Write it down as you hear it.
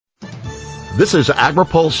This is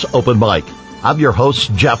AgriPulse Open Mic. I'm your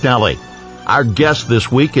host, Jeff Nally. Our guest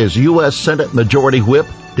this week is U.S. Senate Majority Whip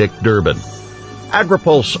Dick Durbin.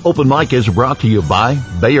 AgriPulse Open Mic is brought to you by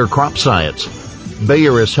Bayer Crop Science.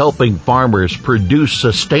 Bayer is helping farmers produce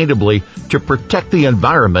sustainably to protect the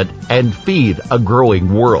environment and feed a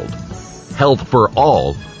growing world. Health for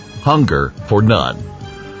all, hunger for none.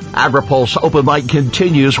 AgriPulse Open Mic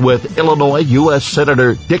continues with Illinois U.S.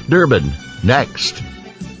 Senator Dick Durbin next.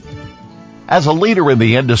 As a leader in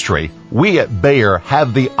the industry, we at Bayer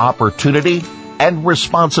have the opportunity and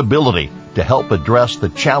responsibility to help address the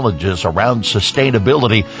challenges around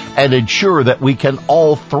sustainability and ensure that we can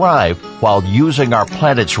all thrive while using our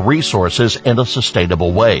planet's resources in a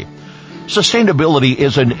sustainable way. Sustainability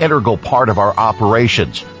is an integral part of our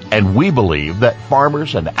operations, and we believe that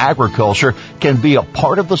farmers and agriculture can be a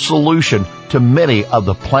part of the solution to many of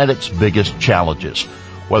the planet's biggest challenges.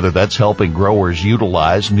 Whether that's helping growers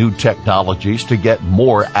utilize new technologies to get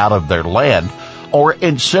more out of their land, or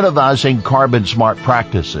incentivizing carbon-smart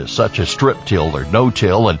practices such as strip-till or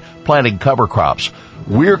no-till and planting cover crops,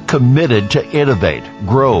 we're committed to innovate,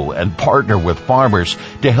 grow, and partner with farmers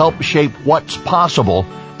to help shape what's possible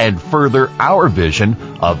and further our vision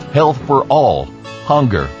of health for all,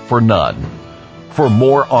 hunger for none. For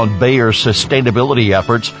more on Bayer's sustainability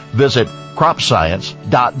efforts, visit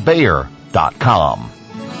cropscience.bayer.com.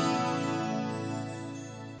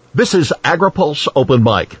 This is AgriPulse Open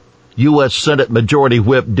Mic. U.S. Senate Majority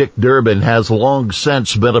Whip Dick Durbin has long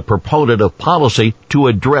since been a proponent of policy to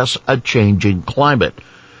address a changing climate.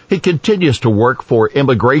 He continues to work for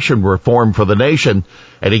immigration reform for the nation,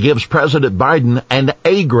 and he gives President Biden an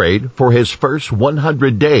A grade for his first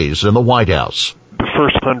 100 days in the White House. The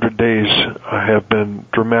first 100 days have been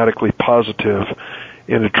dramatically positive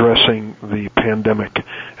in addressing the pandemic,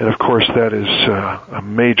 and of course that is a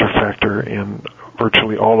major factor in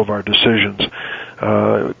virtually all of our decisions.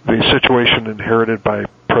 The situation inherited by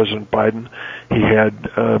President Biden, he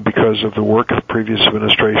had, because of the work of the previous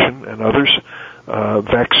administration and others,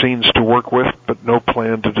 vaccines to work with, but no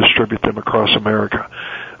plan to distribute them across America.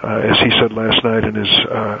 As he said last night in his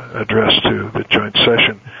address to the joint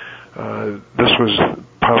session, this was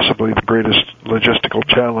possibly the greatest logistical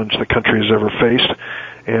challenge the country has ever faced,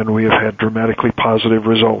 and we have had dramatically positive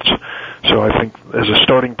results. So I think as a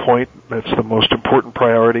starting point, that's the most important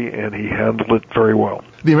priority, and he handled it very well.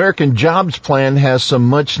 The American Jobs Plan has some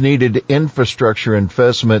much-needed infrastructure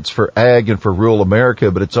investments for ag and for rural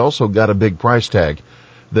America, but it's also got a big price tag.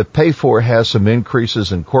 The pay-for has some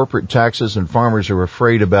increases in corporate taxes, and farmers are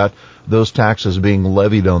afraid about those taxes being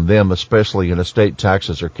levied on them, especially in estate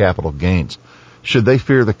taxes or capital gains. Should they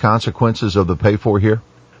fear the consequences of the pay-for here?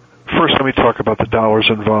 First, let me talk about the dollars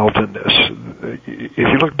involved in this. If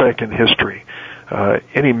you look back in history,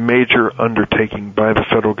 any major undertaking by the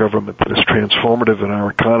federal government that is transformative in our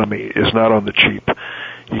economy is not on the cheap.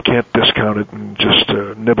 You can't discount it and just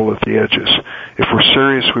nibble at the edges. If we're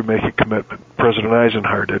serious, we make a commitment. President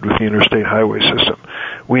Eisenhower did with the interstate highway system.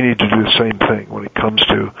 We need to do the same thing when it comes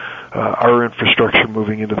to our infrastructure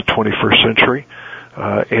moving into the 21st century.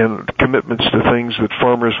 And commitments to things that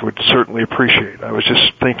farmers would certainly appreciate. I was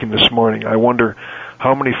just thinking this morning, I wonder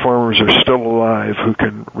how many farmers are still alive who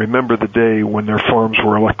can remember the day when their farms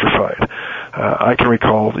were electrified. I can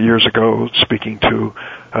recall years ago speaking to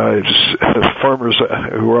farmers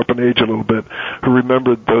who are up in age a little bit who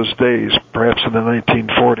remembered those days, perhaps in the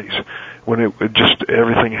 1940s, when it just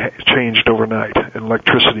everything changed overnight and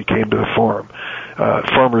electricity came to the farm.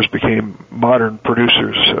 Farmers became modern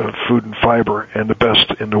producers of food and fiber and the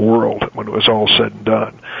best in the world when it was all said and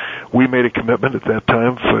done. We made a commitment at that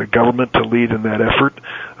time for the government to lead in that effort,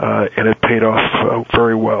 and it paid off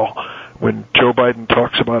very well. When Joe Biden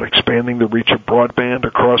talks about expanding the reach of broadband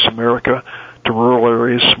across America to rural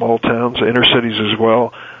areas, small towns, inner cities as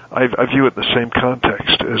well, I view it in the same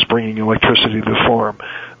context as bringing electricity to the farm.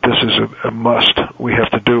 This is a must. We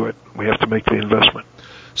have to do it. We have to make the investment.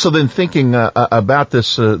 So then thinking about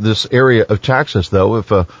this area of taxes, though,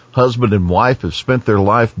 if a husband and wife have spent their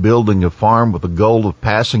life building a farm with the goal of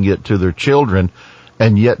passing it to their children,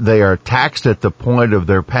 and yet they are taxed at the point of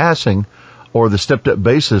their passing, or the stepped-up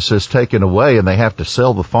basis is taken away and they have to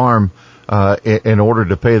sell the farm in order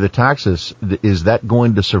to pay the taxes, is that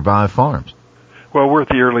going to survive farms? Well, we're at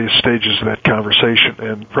the earliest stages of that conversation,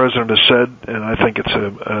 and the President has said, and I think it's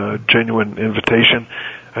a genuine invitation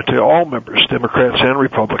to all members, Democrats and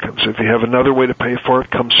Republicans, if you have another way to pay for it,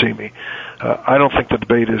 come see me. I don't think the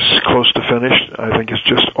debate is close to finished. I think it's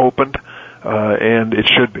just opened, and it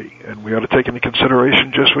should be. And we ought to take into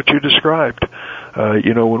consideration just what you described.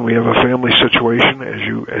 When we have a family situation,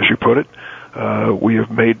 as you put it, We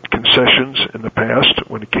have made concessions in the past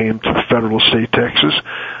when it came to the federal state taxes.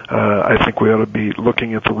 I think we ought to be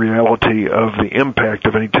looking at the reality of the impact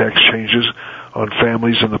of any tax changes on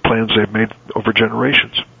families and the plans they've made over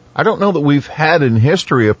generations. I don't know that we've had in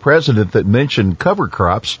history a president that mentioned cover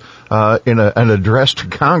crops in an address to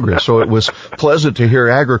Congress, so it was pleasant to hear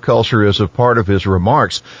agriculture as a part of his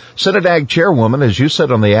remarks. Senate Ag Chairwoman, as you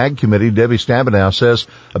said on the Ag Committee, Debbie Stabenow says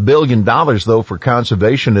 $1 billion, though, for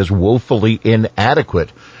conservation is woefully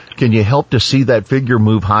inadequate. Can you help to see that figure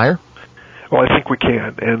move higher? Well, I think we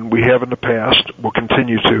can, and we have in the past. We'll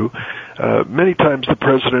continue to. Many times the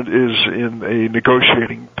president is in a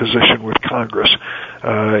negotiating position with Congress.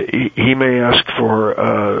 He may ask for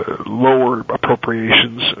lower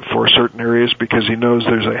appropriations for certain areas because he knows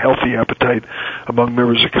there's a healthy appetite among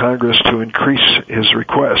members of Congress to increase his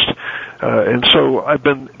request. And so I've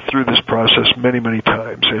been through this process many, many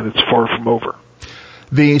times, and it's far from over.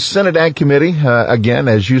 The Senate Ag Committee, again,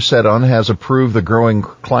 as you said on, has approved the Growing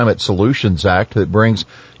Climate Solutions Act that brings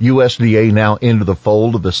USDA now into the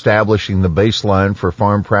fold of establishing the baseline for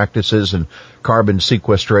farm practices and carbon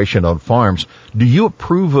sequestration on farms. Do you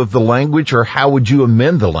approve of the language, or how would you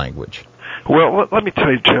amend the language? Well, let me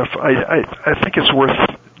tell you, Jeff, I think it's worth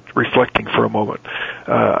reflecting for a moment.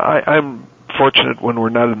 I'm fortunate when we're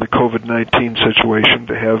not in the COVID-19 situation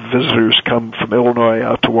to have visitors come from Illinois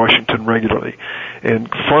out to Washington regularly. And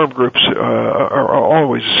farm groups are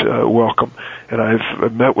always welcome. And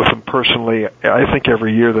I've met with them personally, I think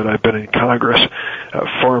every year that I've been in Congress.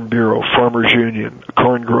 Farm Bureau, Farmers Union,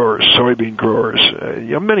 corn growers, soybean growers,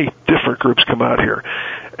 many different groups come out here.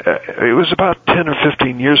 It was about 10 or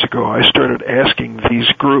 15 years ago I started asking these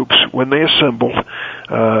groups, when they assembled,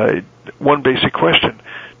 one basic question.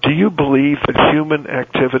 Do you believe that human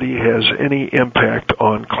activity has any impact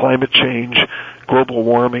on climate change, global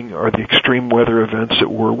warming, or the extreme weather events that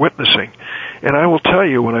we're witnessing? And I will tell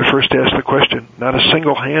you, when I first asked the question, not a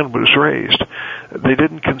single hand was raised. They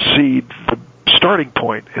didn't concede the starting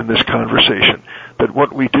point in this conversation, that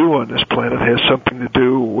what we do on this planet has something to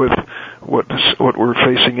do with what we're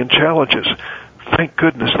facing in challenges. Thank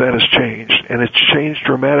goodness that has changed, and it's changed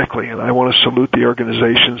dramatically, and I want to salute the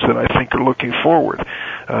organizations that I think are looking forward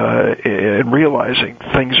and realizing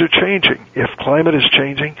things are changing. If climate is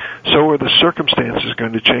changing, so are the circumstances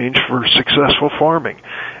going to change for successful farming,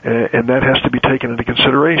 and that has to be taken into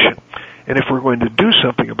consideration. And if we're going to do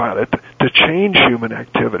something about it to change human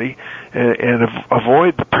activity and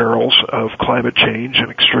avoid the perils of climate change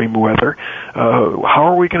and extreme weather,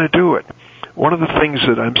 how are we going to do it? One of the things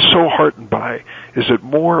that I'm so heartened by is that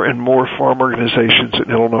more and more farm organizations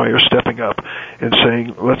in Illinois are stepping up and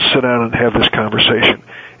saying, let's sit down and have this conversation.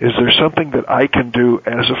 Is there something that I can do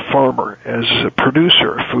as a farmer, as a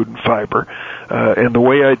producer of food and fiber, and the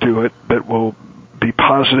way I do it that will be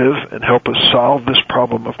positive and help us solve this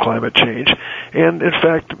problem of climate change, and in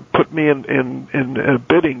fact put me in a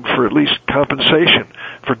bidding for at least compensation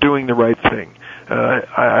for doing the right thing.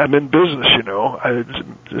 I'm in business,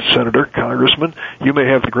 Senator, Congressman. You may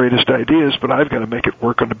have the greatest ideas, but I've got to make it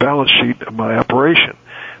work on the balance sheet of my operation.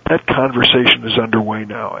 That conversation is underway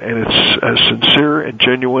now, and it's sincere and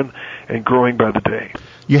genuine and growing by the day.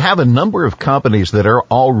 You have a number of companies that are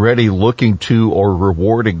already looking to or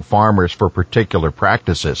rewarding farmers for particular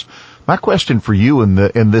practices. My question for you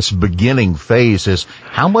in this beginning phase is,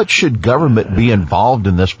 how much should government be involved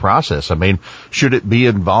in this process? I mean, should it be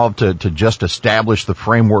involved to just establish the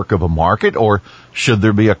framework of a market, or should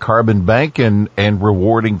there be a carbon bank and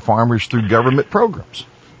rewarding farmers through government programs?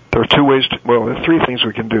 There are there are three things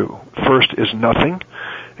we can do. First is nothing.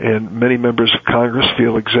 And many members of Congress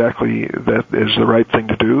feel exactly that is the right thing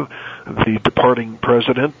to do. The departing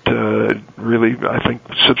president really, I think,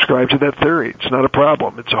 subscribes to that theory. It's not a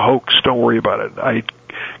problem. It's a hoax. Don't worry about it. I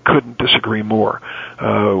couldn't disagree more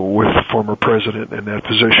with the former president in that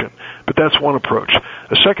position. But that's one approach.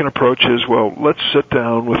 A second approach is, let's sit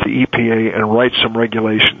down with the EPA and write some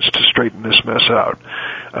regulations to straighten this mess out.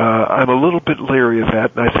 I'm a little bit leery of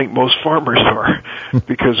that, and I think most farmers are,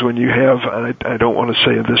 because when you have, I don't want to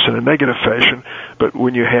say this in a negative fashion, but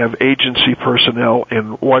when you have agency personnel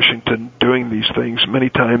in Washington doing these things, many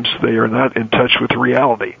times they are not in touch with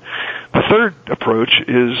reality. The third approach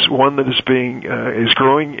is one that is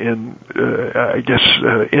growing in,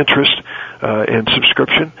 interest and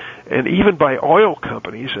subscription, and even by oil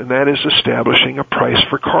companies, and that is establishing a price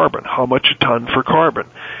for carbon, how much a ton for carbon.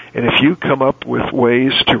 And if you come up with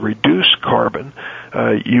ways to reduce carbon,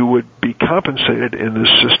 you would be compensated in this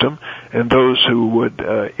system, and those who would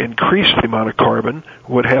increase the amount of carbon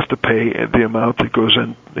would have to pay the amount that goes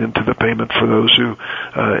into the payment for those who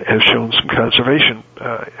have shown some conservation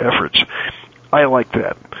efforts. I like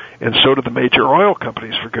that. And so do the major oil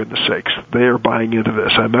companies, for goodness sakes. They are buying into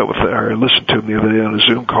this. I listened to them the other day on a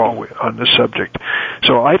Zoom call on this subject.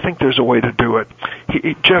 So I think there's a way to do it.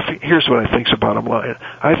 Jeff, here's what I think's the bottom line.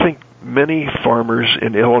 I think many farmers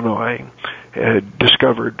in Illinois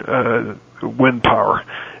discovered wind power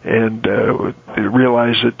and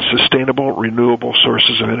realized that sustainable, renewable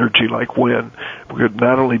sources of energy like wind would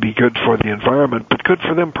not only be good for the environment, but good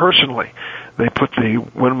for them personally. They put the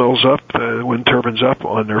windmills up, the wind turbines up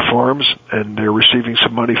on their farms, and they're receiving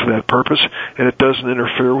some money for that purpose, and it doesn't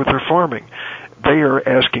interfere with their farming. They are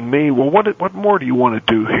asking me, well, what more do you want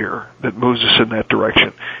to do here that moves us in that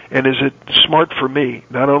direction? And is it smart for me,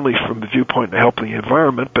 not only from the viewpoint of helping the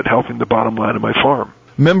environment, but helping the bottom line of my farm?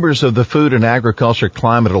 Members of the Food and Agriculture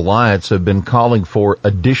Climate Alliance have been calling for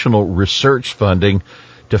additional research funding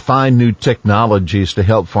to find new technologies to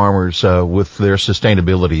help farmers with their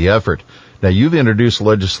sustainability effort. Now, you've introduced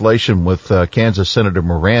legislation with Kansas Senator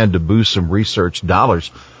Moran to boost some research dollars.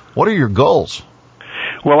 What are your goals?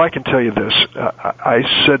 Well, I can tell you this. I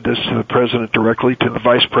said this to the President directly, to the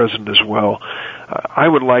Vice President as well. I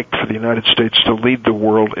would like for the United States to lead the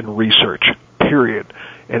world in research, period.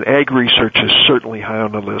 And ag research is certainly high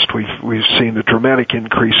on the list. We've seen a dramatic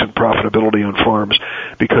increase in profitability on farms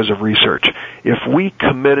because of research. If we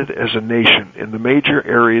committed as a nation in the major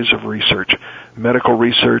areas of research, medical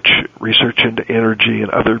research, research into energy and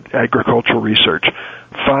other agricultural research,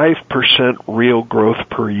 5% real growth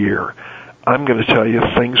per year, I'm going to tell you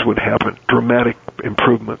things would happen. Dramatic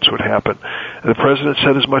improvements would happen. And the President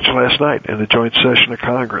said as much last night in the joint session of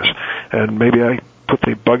Congress. And maybe I put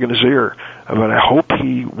the bug in his ear, but I hope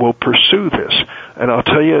he will pursue this. And I'll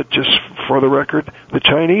tell you, just for the record, the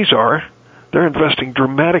Chinese are. They're investing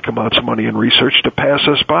dramatic amounts of money in research to pass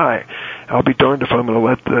us by. I'll be darned if I'm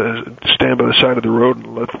going to stand by the side of the road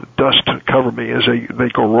and let the dust cover me as they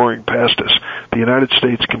go roaring past us. The United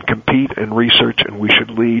States can compete in research, and we should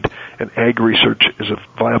lead, and ag research is a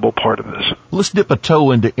viable part of this. Let's dip a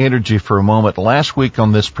toe into energy for a moment. Last week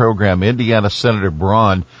on this program, Indiana Senator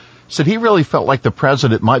Braun said he really felt like the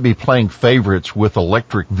president might be playing favorites with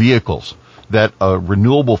electric vehicles, that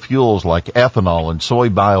renewable fuels like ethanol and soy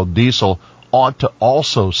biodiesel ought to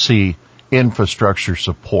also see infrastructure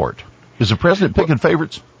support. Is the president picking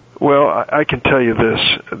favorites? Well, I can tell you this.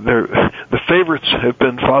 The favorites have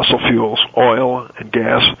been fossil fuels, oil and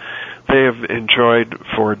gas. They have enjoyed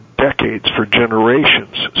for decades, for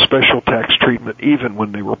generations, special tax treatment even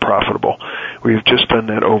when they were profitable. We've just done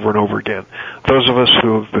that over and over again. Those of us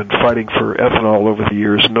who have been fighting for ethanol over the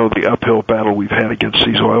years know the uphill battle we've had against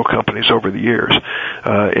these oil companies over the years.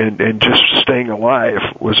 And just staying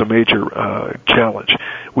alive was a major challenge.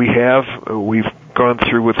 We've gone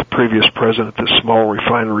through with the previous president this small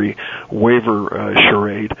refinery waiver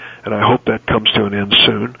charade, and I hope that comes to an end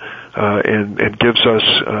soon. And gives us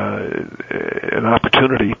an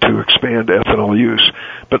opportunity to expand ethanol use.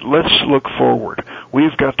 But let's look forward.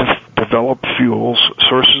 We've got to develop fuels,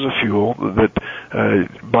 sources of fuel, that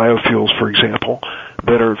biofuels, for example,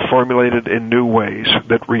 that are formulated in new ways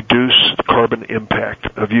that reduce the carbon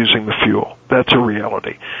impact of using the fuel. That's a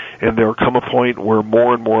reality. And there will come a point where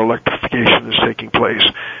more and more electrification is taking place.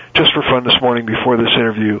 Just for fun this morning before this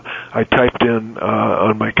interview, I typed in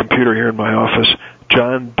on my computer here in my office,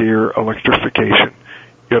 John Deere electrification.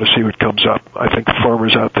 You ought to see what comes up. I think the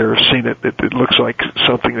farmers out there have seen it. It looks like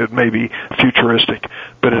something that may be futuristic,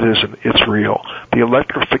 but it isn't. It's real. The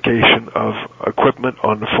electrification of equipment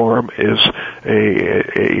on the farm is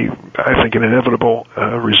I think, an inevitable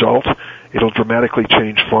result. It'll dramatically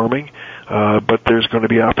change farming, but there's going to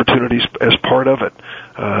be opportunities as part of it.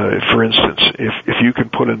 For instance, if you can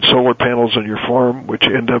put in solar panels on your farm, which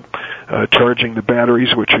end up charging the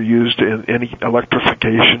batteries which are used in any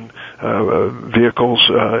electrification vehicles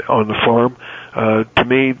on the farm, to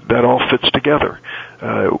me, that all fits together.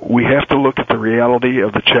 We have to look at the reality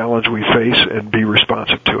of the challenge we face and be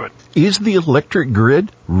responsive to it. Is the electric grid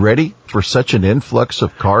ready for such an influx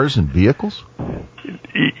of cars and vehicles?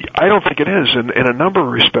 I don't think it is in a number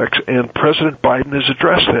of respects, and President Biden has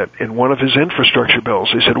addressed that in one of his infrastructure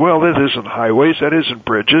bills. He said, well, that isn't highways, that isn't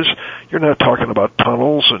bridges. You're not talking about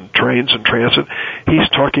tunnels and trains and transit. He's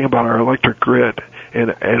talking about our electric grid,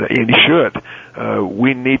 and he should.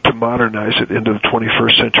 We need to modernize it into the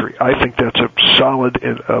 21st century. I think that's a solid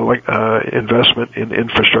investment in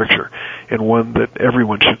infrastructure, and one that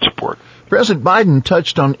everyone should support. President Biden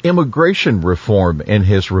touched on immigration reform in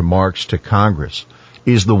his remarks to Congress.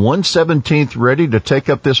 Is the 117th ready to take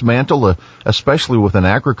up this mantle, especially with an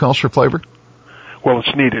agriculture flavor? Well,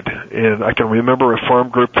 it's needed, and I can remember a farm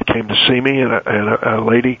group that came to see me, and a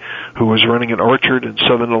lady who was running an orchard in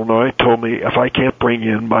southern Illinois told me, if I can't bring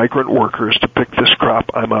in migrant workers to pick this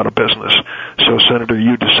crop, I'm out of business. So, Senator,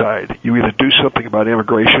 you decide. You either do something about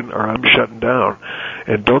immigration or I'm shutting down.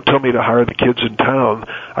 And don't tell me to hire the kids in town.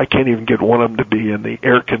 I can't even get one of them to be in the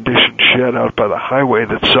air-conditioned shed out by the highway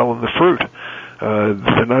that's selling the fruit.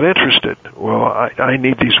 They're not interested. Well, I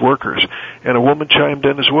need these workers. And a woman chimed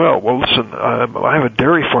in as well. Well, listen, I have a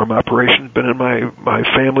dairy farm operation, been in my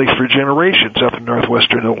family for generations up in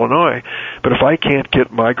northwestern Illinois. But if I can't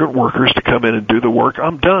get migrant workers to come in and do the work,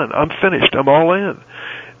 I'm done. I'm finished. I'm all in.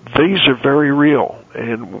 These are very real,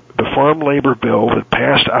 and the farm labor bill that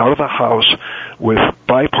passed out of the House with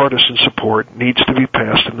bipartisan support needs to be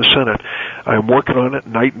passed in the Senate. I'm working on it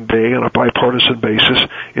night and day on a bipartisan basis.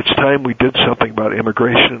 It's time we did something about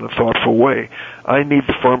immigration in a thoughtful way. I need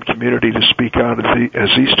the farm community to speak out as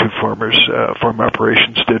these two farm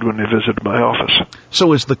operations did when they visited my office.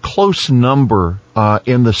 So is the close number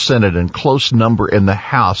in the Senate and close number in the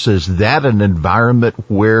House, is that an environment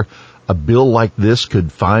where a bill like this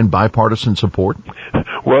could find bipartisan support?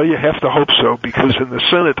 Well, you have to hope so, because in the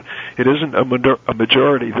Senate, it isn't a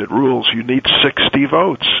majority that rules. You need 60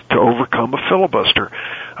 votes to overcome a filibuster.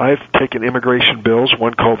 I've taken immigration bills,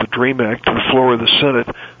 one called the DREAM Act, to the floor of the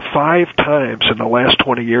Senate 5 times in the last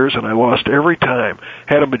 20 years, and I lost every time.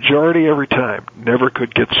 Had a majority every time. Never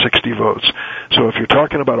could get 60 votes. So if you're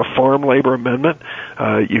talking about a farm labor amendment,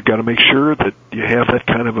 you've got to make sure that you have that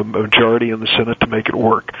kind of a majority in the Senate to make it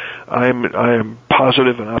work. I am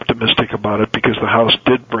positive and optimistic about it because the House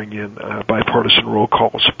did bring in a bipartisan roll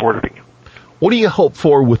call supporting it. What do you hope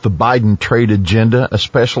for with the Biden trade agenda,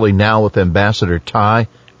 especially now with Ambassador Tai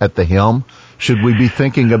at the helm? Should we be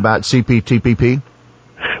thinking about CPTPP?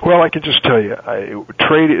 Well, I can just tell you,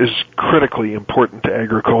 trade is critically important to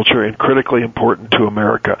agriculture and critically important to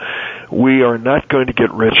America. We are not going to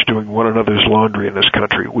get rich doing one another's laundry in this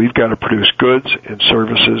country. We've got to produce goods and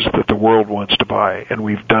services that the world wants to buy, and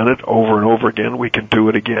we've done it over and over again. We can do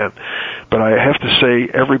it again. But I have to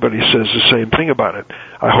say, everybody says the same thing about it.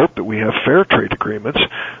 I hope that we have fair trade agreements,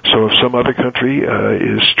 so if some other country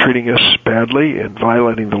is treating us badly and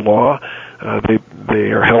violating the law,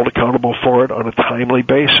 they are held accountable for it on a timely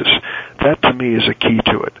basis. That, to me, is a key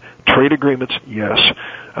to it. Trade agreements, yes.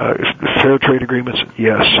 Fair trade agreements,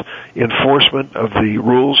 yes. Enforcement of the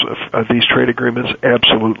rules of these trade agreements,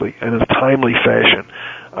 absolutely, and in a timely fashion.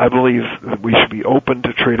 I believe that we should be open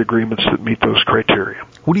to trade agreements that meet those criteria.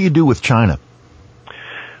 What do you do with China?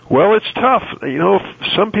 Well, it's tough. You know,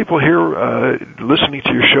 some people here listening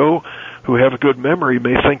to your show who have a good memory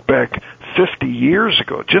may think back 50 years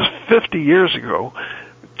ago, just 50 years ago,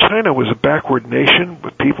 China was a backward nation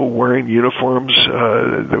with people wearing uniforms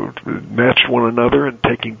that matched one another and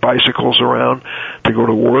taking bicycles around to go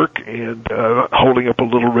to work and holding up a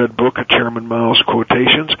little red book of Chairman Mao's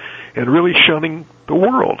quotations and really shunning the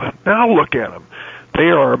world. Now look at them. They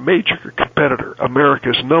are a major competitor,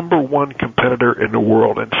 America's #1 competitor in the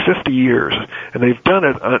world in 50 years, and they've done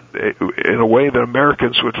it in a way that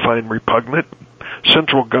Americans would find repugnant,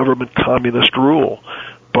 central government communist rule.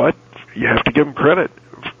 But you have to give them credit,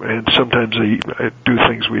 and sometimes they do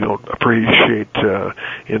things we don't appreciate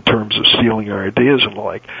in terms of stealing our ideas and the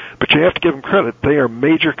like. But you have to give them credit. They are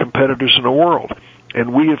major competitors in the world,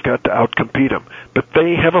 and we have got to outcompete them. But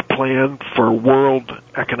they have a plan for world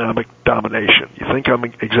economic domination. You think I'm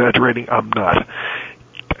exaggerating? I'm not.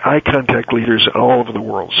 I contact leaders all over the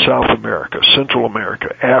world, South America, Central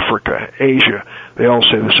America, Africa, Asia. They all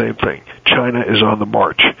say the same thing. China is on the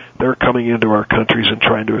march. They're coming into our countries and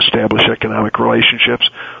trying to establish economic relationships,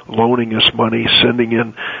 loaning us money, sending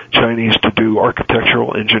in Chinese to do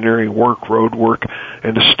architectural, engineering work, road work,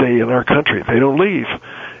 and to stay in our country. They don't leave.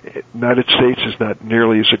 The United States is not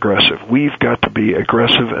nearly as aggressive. We've got to be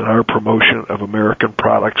aggressive in our promotion of American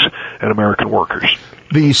products and American workers.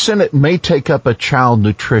 The Senate may take up a child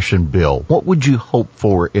nutrition bill. What would you hope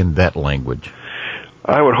for in that language?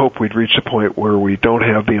 I would hope we'd reach a point where we don't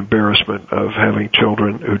have the embarrassment of having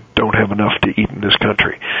children who don't have enough to eat in this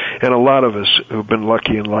country. And a lot of us who've been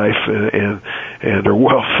lucky in life and are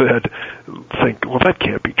well fed think, well, that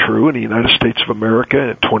can't be true in the United States of America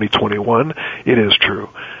in 2021. It is true.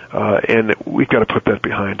 And we've got to put that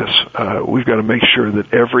behind us. We've got to make sure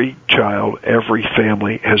that every child, every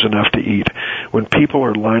family has enough to eat. When people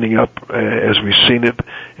are lining up, as we've seen it,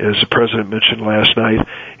 as the President mentioned last night,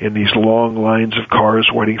 in these long lines of cars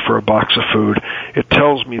waiting for a box of food, it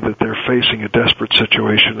tells me that they're facing a desperate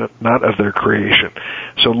situation, not of their creation.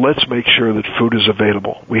 So let's make sure that food is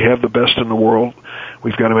available. We have the best in the world.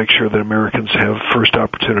 we've got to make sure that Americans have first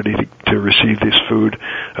opportunity to receive this food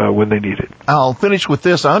when they need it. I'll finish with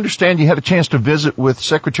this. I understand you had a chance to visit with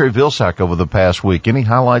Secretary Vilsack over the past week. Any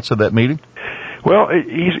highlights of that meeting? Well,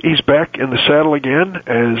 he's back in the saddle again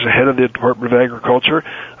as head of the Department of Agriculture.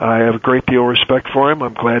 I have a great deal of respect for him.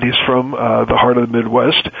 I'm glad he's from the heart of the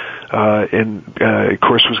Midwest, and of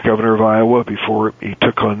course was governor of Iowa before he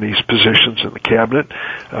took on these positions in the cabinet.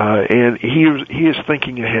 And he is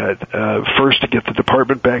thinking ahead, first to get the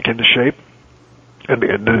department back into shape,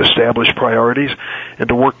 and to establish priorities, and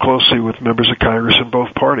to work closely with members of Congress in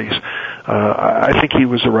both parties. I think he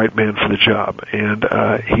was the right man for the job, and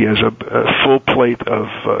he has a full plate of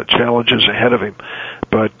challenges ahead of him,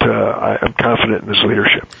 but I'm confident in his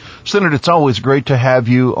leadership. Senator, it's always great to have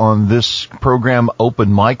you on this program,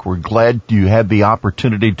 Open Mic. We're glad you had the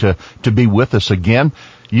opportunity to be with us again.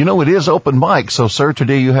 You know, it is Open Mic, so, sir,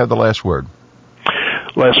 today you have the last word.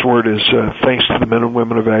 Last word is thanks to the men and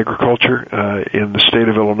women of agriculture in the state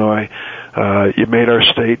of Illinois. You made our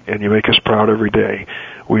state, and you make us proud every day.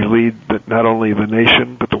 We lead not only the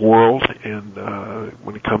nation, but the world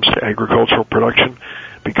when it comes to agricultural production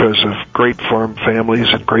because of great farm families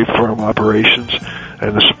and great farm operations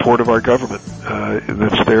and the support of our government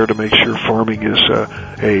that's there to make sure farming is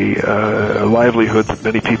a livelihood that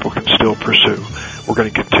many people can still pursue. We're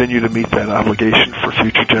going to continue to meet that obligation for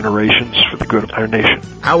future generations for the good of our nation.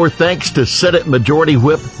 Our thanks to Senate Majority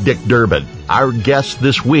Whip Dick Durbin, our guest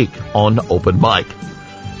this week on Open Mic.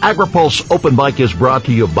 AgriPulse Open Mic is brought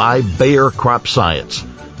to you by Bayer Crop Science.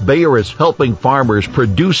 Bayer is helping farmers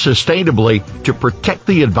produce sustainably to protect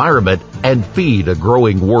the environment and feed a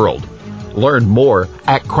growing world. Learn more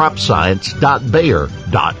at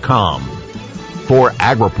cropscience.bayer.com. For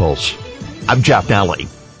AgriPulse, I'm Jeff Nally.